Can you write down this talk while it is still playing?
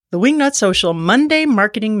The Wingnut Social Monday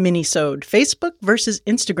Marketing Minisode, Facebook versus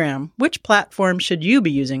Instagram. Which platform should you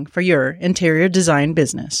be using for your interior design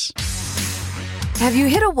business? Have you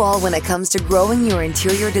hit a wall when it comes to growing your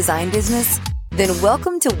interior design business? Then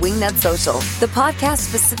welcome to Wingnut Social, the podcast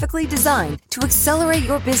specifically designed to accelerate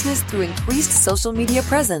your business through increased social media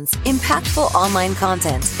presence, impactful online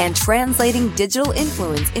content, and translating digital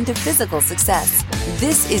influence into physical success.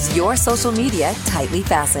 This is your social media tightly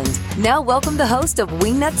fastened. Now welcome the host of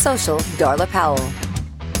Wingnut Social, Darla Powell.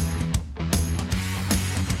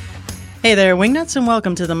 Hey there, Wingnuts, and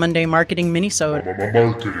welcome to the Monday Marketing Minisode.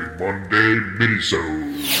 Marketing Monday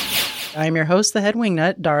Minisode. I'm your host, the head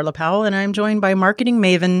Wingnut, Darla Powell, and I'm joined by marketing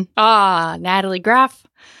maven. Natalie Graff.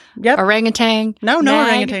 Yep. Orangutan. No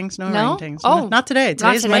Nag. orangutans. No No? orangutans. Oh. Not today.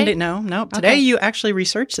 Today's today? Monday. No. Today Okay. you actually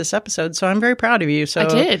researched this episode, so I'm very proud of you. So I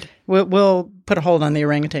did. We'll put a hold on the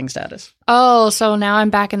orangutan status. Oh, so now I'm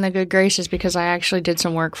back in the good graces because I actually did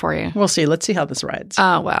some work for you. We'll see. Let's see how this rides.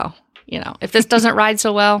 Oh, well, if this doesn't ride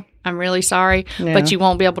so well, I'm really sorry, Yeah. but you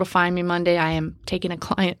won't be able to find me Monday. I am taking a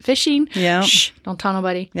client fishing. Yeah. Shh, don't tell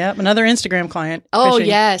nobody. Yep, another Instagram client. Oh, fishing.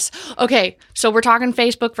 yes. Okay, so we're talking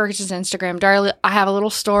Facebook versus Instagram. Darla, I have a little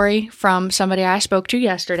story from somebody I spoke to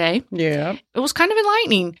yesterday. Yeah. It was kind of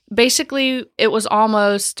enlightening. Basically, it was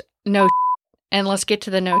almost no and let's get to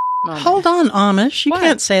the no moment. Hold on, Amish. You What?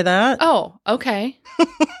 can't say that. Oh, okay.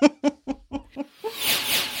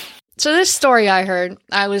 So this story I heard,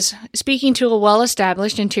 I was speaking to a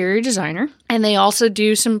well-established interior designer, and they also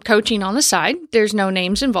do some coaching on the side. There's no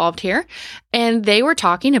names involved here. And they were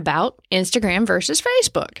talking about Instagram versus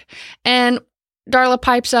Facebook. And Darla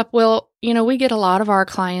pipes up, well, we get a lot of our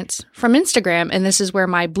clients from Instagram, and this is where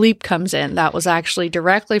my bleep comes in. That was actually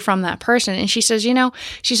directly from that person. And she says,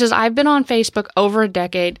 I've been on Facebook over a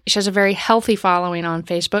decade. She has a very healthy following on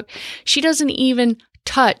Facebook. She doesn't even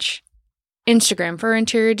touch Instagram for her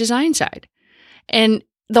interior design side. And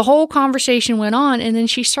the whole conversation went on, and then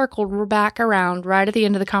she circled back around right at the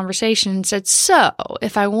end of the conversation and said, so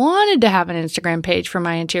if I wanted to have an Instagram page for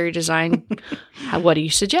my interior design, what do you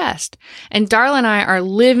suggest? And Darla and I are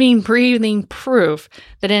living, breathing proof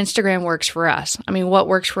that Instagram works for us. I mean, what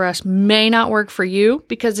works for us may not work for you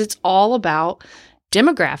because it's all about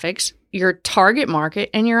demographics, your target market,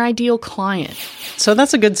 and your ideal client. So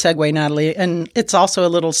that's a good segue, Natalie. And it's also a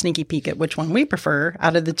little sneaky peek at which one we prefer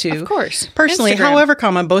out of the two. Of course. Personally, Instagram.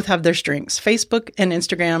 however, both have their strengths. Facebook and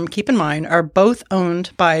Instagram, keep in mind, are both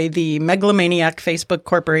owned by the megalomaniac Facebook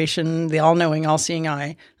Corporation, the all-knowing, all-seeing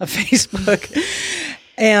eye of Facebook.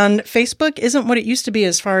 And Facebook isn't what it used to be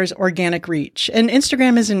as far as organic reach. And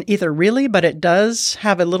Instagram isn't either really, but it does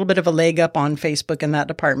have a little bit of a leg up on Facebook in that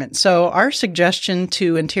department. So our suggestion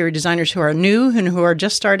to interior designers who are new and who are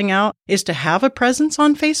just starting out is to have a presence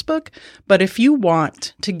on Facebook. But if you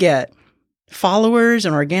want to get followers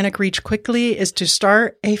and organic reach quickly, is to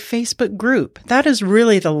start a Facebook group. That is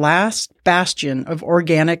really the last bastion of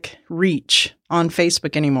organic reach on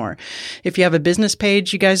Facebook anymore. If you have a business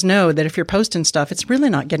page, you guys know that if you're posting stuff, it's really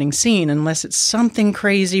not getting seen unless it's something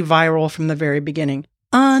crazy viral from the very beginning,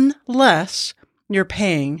 unless you're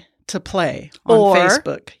paying to play on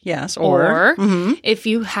Facebook. Yes. Or if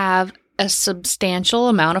you have a substantial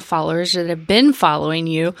amount of followers that have been following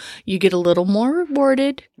you, you get a little more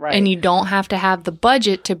rewarded, Right. and you don't have to have the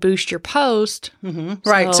budget to boost your post.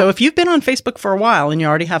 Right. So if you've been on Facebook for a while and you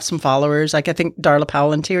already have some followers, like I think Darla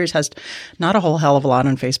Powell Interiors has not a whole hell of a lot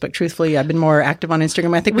on Facebook. Truthfully, I've been more active on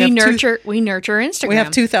Instagram. I think We have nurture Instagram. We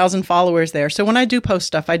have 2,000 followers there. So when I do post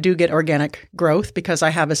stuff, I do get organic growth because I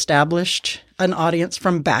have established an audience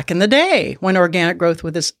from back in the day when organic growth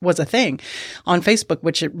was a thing on Facebook,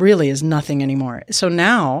 which it really is nothing anymore. So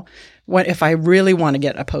now, if I really want to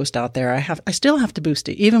get a post out there, I still have to boost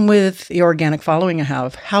it, even with the organic following I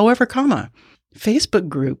have. However, Facebook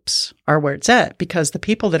groups are where it's at because the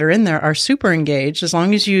people that are in there are super engaged. As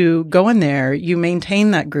long as you go in there, you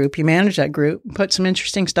maintain that group, you manage that group, put some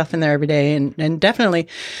interesting stuff in there every day. And definitely,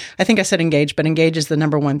 I think I said engage, but engage is the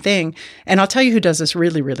number one thing. And I'll tell you who does this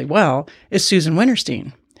really, really well is Susan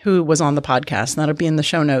Winterstein, who was on the podcast. And that'll be in the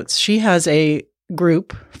show notes. She has a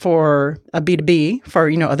group for a B2B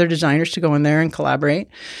for, other designers to go in there and collaborate,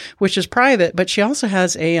 which is private. But she also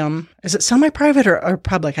has a, is it semi-private or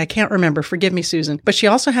public? I can't remember. Forgive me, Susan. But she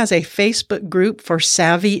also has a Facebook group for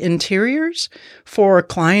savvy interiors for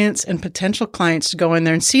clients and potential clients to go in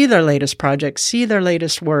there and see their latest projects, see their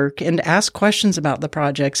latest work, and ask questions about the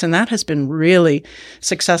projects. And that has been really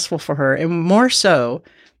successful for her, and more so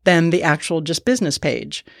than the actual just business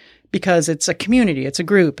page. Because it's a community, it's a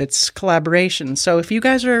group, it's collaboration. So if you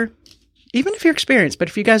guys are even if you're experienced, but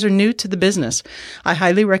if you guys are new to the business, I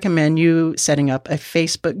highly recommend you setting up a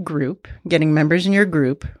Facebook group, getting members in your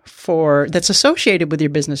group that's associated with your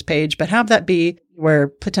business page, but have that be where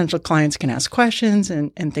potential clients can ask questions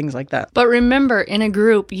and things like that. But remember, in a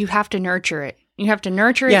group, you have to nurture it. You have to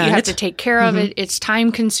nurture it. Yeah, you have to take care of it. It's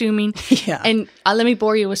time consuming. Yeah. And let me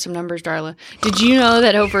bore you with some numbers, Darla. Did you know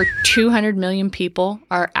that over 200 million people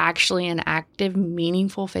are actually in active,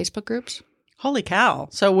 meaningful Facebook groups? Holy cow.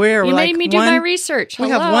 So we're You like made me do my research. We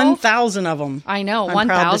have 1,000 of them. I know, I'm 1,000.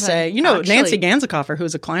 proud to say. You know, actually. Nancy Ganzikoffer,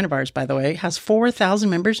 who's a client of ours, by the way, has 4,000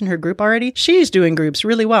 members in her group already. She's doing groups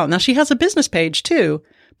really well. Now, she has a business page too,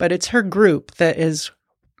 but it's her group that is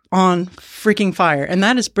on freaking fire. And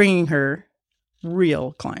that is bringing her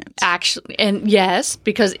real clients. Actually, and yes,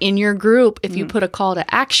 because in your group, if you put a call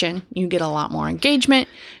to action, you get a lot more engagement.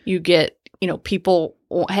 You get, people,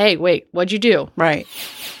 hey, wait, what'd you do? Right.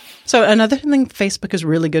 So another thing Facebook is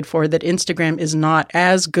really good for that Instagram is not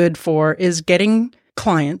as good for is getting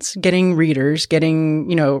clients, getting readers, getting,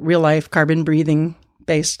 real life carbon breathing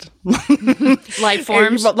based Life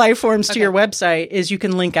forms. To your website is you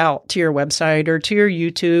can link out to your website or to your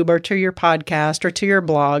YouTube or to your podcast or to your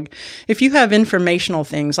blog. If you have informational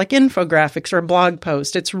things like infographics or a blog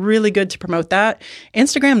post, it's really good to promote that.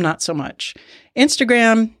 Instagram, not so much.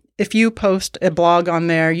 Instagram, if you post a blog on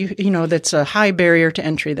there, that's a high barrier to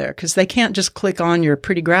entry there because they can't just click on your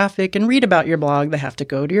pretty graphic and read about your blog. They have to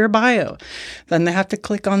go to your bio. Then they have to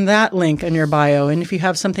click on that link in your bio. And if you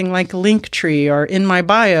have something like Linktree or In My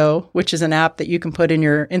Bio, which is an app that you can put in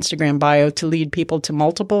your Instagram bio to lead people to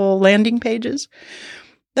multiple landing pages,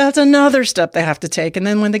 that's another step they have to take. And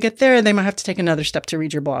then when they get there, they might have to take another step to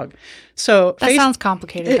read your blog. So that sounds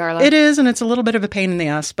complicated, Darla. It is, and it's a little bit of a pain in the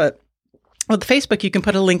ass, but with Facebook, you can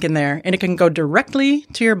put a link in there and it can go directly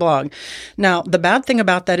to your blog. Now, the bad thing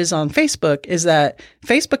about that is on Facebook is that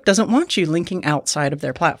Facebook doesn't want you linking outside of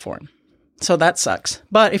their platform. So that sucks.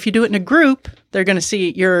 But if you do it in a group, they're going to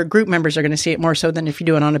see your group members are going to see it more so than if you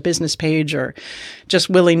do it on a business page or just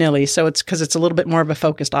willy-nilly. So it's because it's a little bit more of a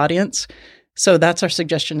focused audience. So that's our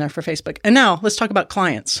suggestion there for Facebook. And now let's talk about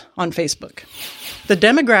clients on Facebook. The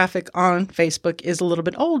demographic on Facebook is a little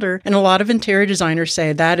bit older, and a lot of interior designers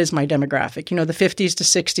say that is my demographic. The 50s to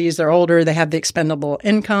 60s, they're older, they have the expendable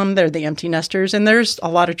income, they're the empty nesters, and there's a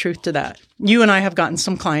lot of truth to that. You and I have gotten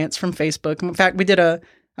some clients from Facebook. In fact, we did a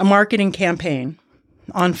marketing campaign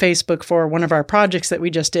on Facebook for one of our projects that we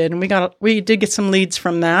just did, and we did get some leads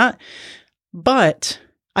from that. But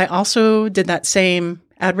I also did that same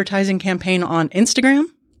advertising campaign on Instagram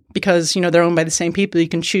because, they're owned by the same people. You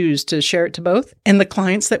can choose to share it to both. And the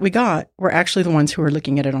clients that we got were actually the ones who were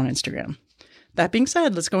looking at it on Instagram. That being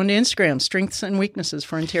said, let's go into Instagram, strengths and weaknesses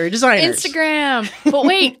for interior designers. Instagram. But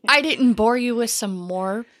wait, I didn't bore you with some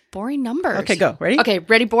more boring numbers. Okay, go. Ready? Okay,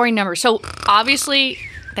 ready, boring numbers. So obviously,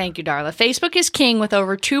 thank you, Darla. Facebook is king with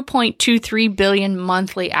over 2.23 billion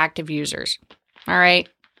monthly active users. All right.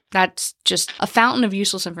 That's just a fountain of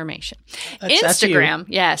useless information. Instagram,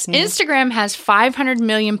 yes. Mm-hmm. Instagram has 500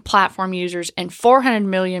 million platform users and 400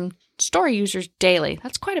 million story users daily.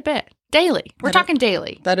 That's quite a bit. Daily. We're talking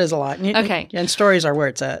daily. That is a lot. Okay. And stories are where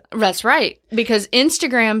it's at. That's right. Because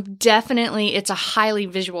Instagram, definitely, it's a highly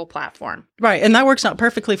visual platform. Right. And that works out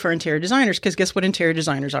perfectly for interior designers because guess what interior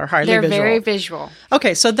designers are? Highly visual. They're very visual.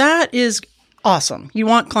 Okay. So that is awesome. You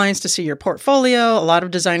want clients to see your portfolio. A lot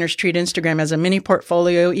of designers treat Instagram as a mini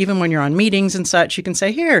portfolio. Even when you're on meetings and such, you can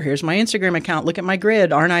say, here's my Instagram account. Look at my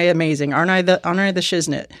grid. Aren't I amazing? Aren't I the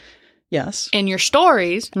shiznit? Yes. In your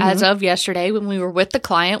stories, as of yesterday, when we were with the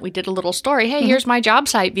client, we did a little story. Hey, here's my job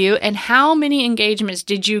site view. And how many engagements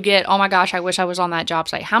did you get? Oh my gosh, I wish I was on that job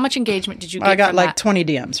site. How much engagement did you get? I got from like that? 20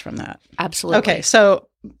 DMs from that. Absolutely. Okay. So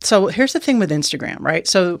here's the thing with Instagram, right?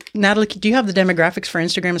 So Natalie, do you have the demographics for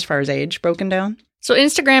Instagram as far as age broken down? So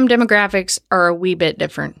Instagram demographics are a wee bit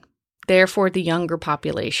different. They're for the younger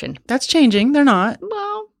population. That's changing. They're not.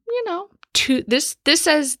 Well,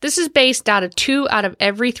 this is based out of 2 out of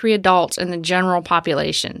every 3 adults in the general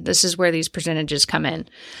population. This is where these percentages come in.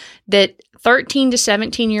 That 13 to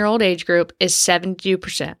 17-year-old age group is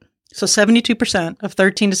 72%. So 72% of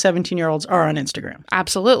 13 to 17-year-olds are on Instagram.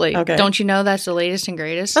 Absolutely. Okay. Don't you know that's the latest and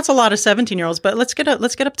greatest? That's a lot of 17-year-olds, but let's get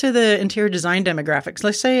up to the interior design demographics.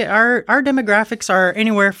 Let's say our demographics are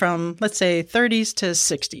anywhere from, let's say, 30s to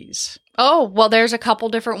 60s. Oh, well, there's a couple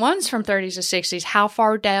different ones from 30s to 60s. How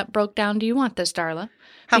far broke down do you want this, Darla?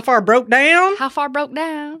 How far broke down? How far broke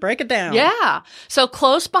down? Break it down. Yeah. So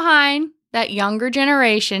close behind that younger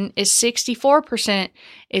generation is 64%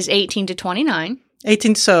 is 18 to 29.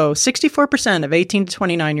 So 64% of 18 to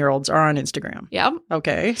 29-year-olds are on Instagram. Yep.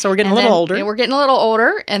 Okay. So we're getting a little older. Yeah, we're getting a little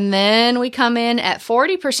older. And then we come in at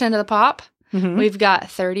 40% of the pop. Mm-hmm. We've got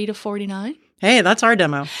 30 to 49. Hey, that's our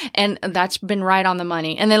demo. And that's been right on the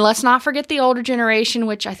money. And then let's not forget the older generation,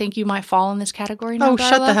 which I think you might fall in this category now, Oh,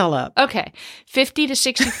 shut the hell up. Okay. 50 to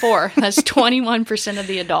 64. That's 21% of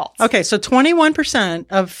the adults. Okay, so 21%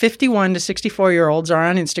 of 51 to 64-year-olds are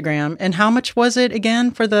on Instagram. And how much was it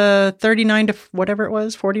again for the 39 to whatever it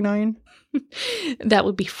was, 49? That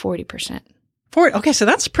would be 40%. Okay, so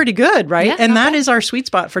that's pretty good, right? Yeah, and that okay. is our sweet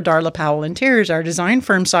spot for Darla Powell Interiors, our design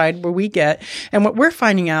firm side where we get. And what we're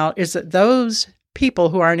finding out is that those people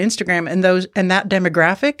who are on Instagram and that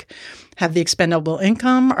demographic have the expendable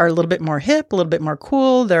income, are a little bit more hip, a little bit more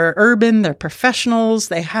cool. They're urban, they're professionals.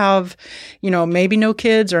 They have, maybe no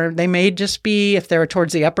kids, or they may just be, if they're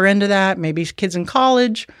towards the upper end of that, maybe kids in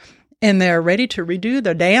college, and they're ready to redo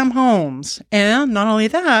their damn homes. And not only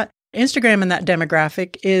that, Instagram and that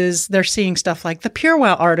demographic they're seeing stuff like the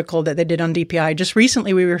PureWow article that they did on DPI. Just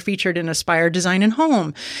recently, we were featured in Aspire Design and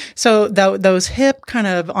Home. So those hip kind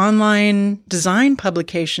of online design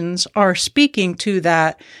publications are speaking to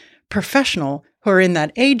that professional who are in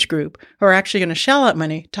that age group who are actually going to shell out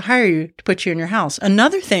money to hire you to put you in your house.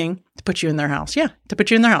 Another thing, to put you in their house. Yeah, to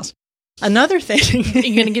put you in their house. Another thing. Are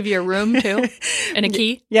you going to give you a room too? And a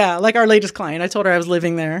key? Yeah, like our latest client. I told her I was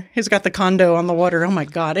living there. He's got the condo on the water. Oh my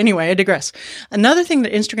God. Anyway, I digress. Another thing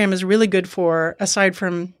that Instagram is really good for, aside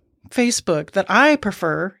from Facebook, that I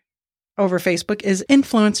prefer over Facebook is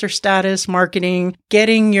influencer status marketing,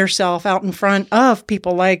 getting yourself out in front of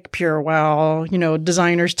people like PureWow,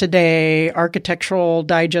 Designers Today, Architectural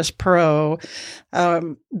Digest Pro,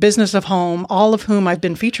 Business of Home, all of whom I've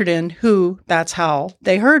been featured in, that's how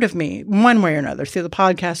they heard of me one way or another, through the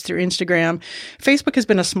podcast, through Instagram. Facebook has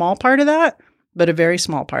been a small part of that, but a very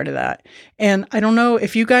small part of that. And I don't know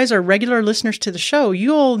if you guys are regular listeners to the show,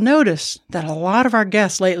 you'll notice that a lot of our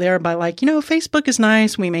guests lately are Facebook is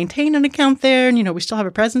nice. We maintain an account there and, we still have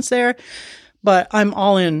a presence there, but I'm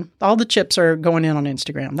all in. All the chips are going in on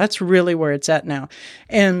Instagram. That's really where it's at now.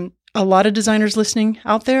 And a lot of designers listening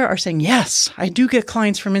out there are saying, yes, I do get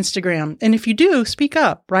clients from Instagram. And if you do, speak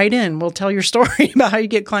up, write in. We'll tell your story about how you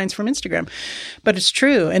get clients from Instagram. But it's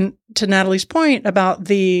true. And to Natalie's point about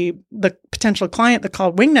the potential client that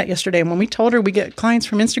called Wingnut yesterday, and when we told her we get clients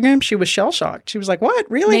from Instagram, she was shell-shocked. She was like, what?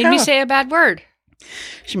 Really? Made me say a bad word.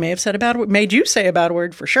 She may have said a bad word. Made you say a bad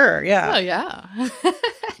word for sure. Yeah. Oh, yeah.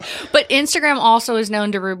 But Instagram also is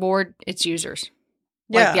known to reward its users.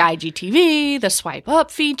 Like the IGTV, the swipe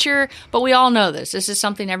up feature. But we all know this. This is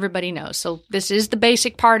something everybody knows. So this is the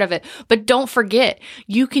basic part of it. But don't forget,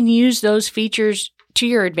 you can use those features to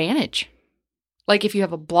your advantage. Like if you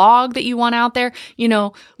have a blog that you want out there,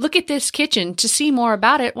 look at this kitchen. To see more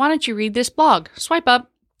about it, why don't you read this blog? Swipe up.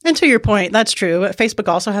 And to your point, that's true. Facebook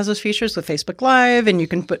also has those features with Facebook Live, and you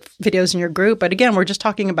can put videos in your group. But again, we're just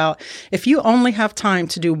talking about if you only have time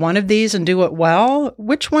to do one of these and do it well,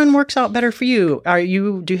 which one works out better for you?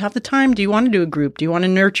 Do you have the time? Do you want to do a group? Do you want to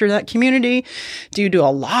nurture that community? Do you do a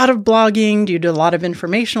lot of blogging? Do you do a lot of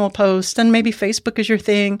informational posts? Then maybe Facebook is your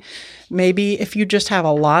thing. Maybe if you just have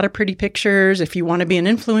a lot of pretty pictures, if you want to be an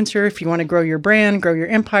influencer, if you want to grow your brand, grow your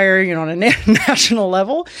empire, on a national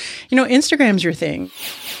level, Instagram's your thing.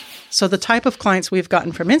 So the type of clients we've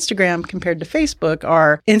gotten from Instagram compared to Facebook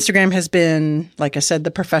are Instagram has been, like I said,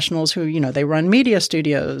 the professionals who, they run media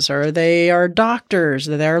studios, or they are doctors,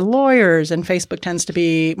 or they're lawyers. And Facebook tends to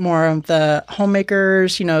be more of the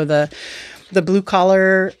homemakers, the blue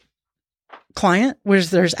collar client, which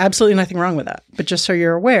there's absolutely nothing wrong with that. But just so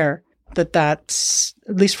you're aware that's,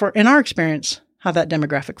 at least in our experience, how that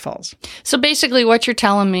demographic falls. So basically what you're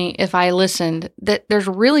telling me, if I listened, that there's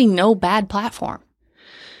really no bad platform.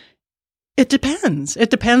 It depends. It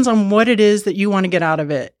depends on what it is that you want to get out of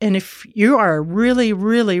it. And if you are really,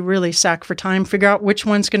 really, really sacked for time, figure out which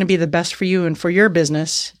one's going to be the best for you and for your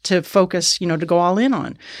business to focus, to go all in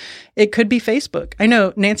on. It could be Facebook. I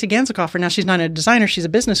know Nancy Ganzikoffer, now she's not a designer, she's a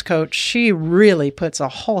business coach. She really puts a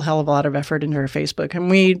whole hell of a lot of effort into her Facebook. And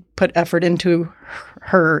we put effort into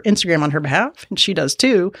her Instagram on her behalf, and she does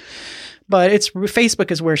too. But Facebook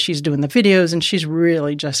is where she's doing the videos, and she's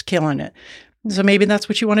really just killing it. So maybe that's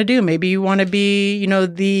what you want to do. Maybe you want to be,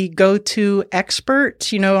 the go-to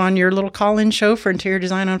expert, on your little call-in show for interior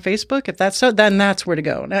design on Facebook. If that's so, then that's where to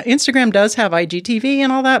go. Now, Instagram does have IGTV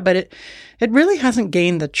and all that, but it really hasn't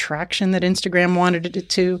gained the traction that Instagram wanted it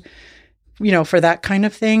to, for that kind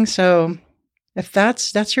of thing. So if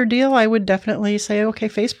that's your deal, I would definitely say, okay,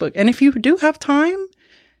 Facebook. And if you do have time,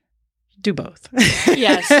 do both.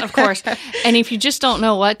 Yes, of course. And if you just don't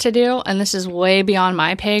know what to do, and this is way beyond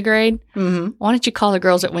my pay grade, why don't you call the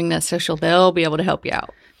girls at Wingnut Social? They'll be able to help you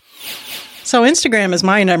out. So Instagram is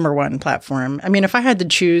my number one platform. I mean, if I had to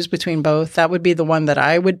choose between both, that would be the one that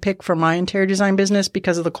I would pick for my interior design business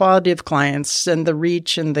because of the quality of clients and the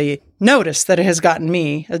reach and the notice that it has gotten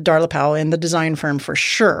me, Darla Powell, in the design firm for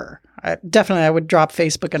sure. I would drop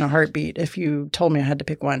Facebook in a heartbeat if you told me I had to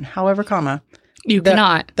pick one. However, you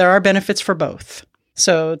cannot. There are benefits for both.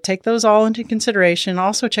 So take those all into consideration.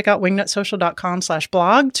 Also check out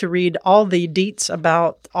wingnutsocial.com/blog to read all the deets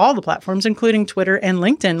about all the platforms, including Twitter and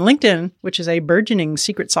LinkedIn. LinkedIn, which is a burgeoning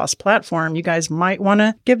secret sauce platform. You guys might want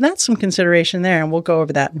to give that some consideration there, and we'll go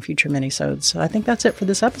over that in future minisodes. So I think that's it for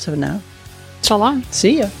this episode now. So long.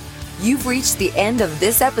 See ya. You've reached the end of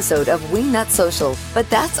this episode of Wingnut Social, but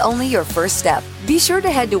that's only your first step. Be sure to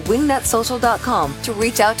head to wingnutsocial.com to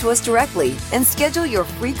reach out to us directly and schedule your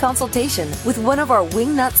free consultation with one of our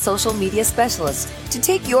Wingnut social media specialists to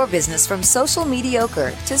take your business from social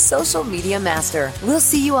mediocre to social media master. We'll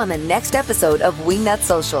see you on the next episode of Wingnut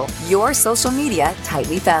Social, your social media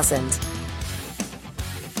tightly fastened.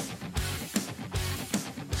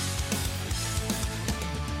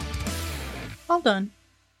 All done.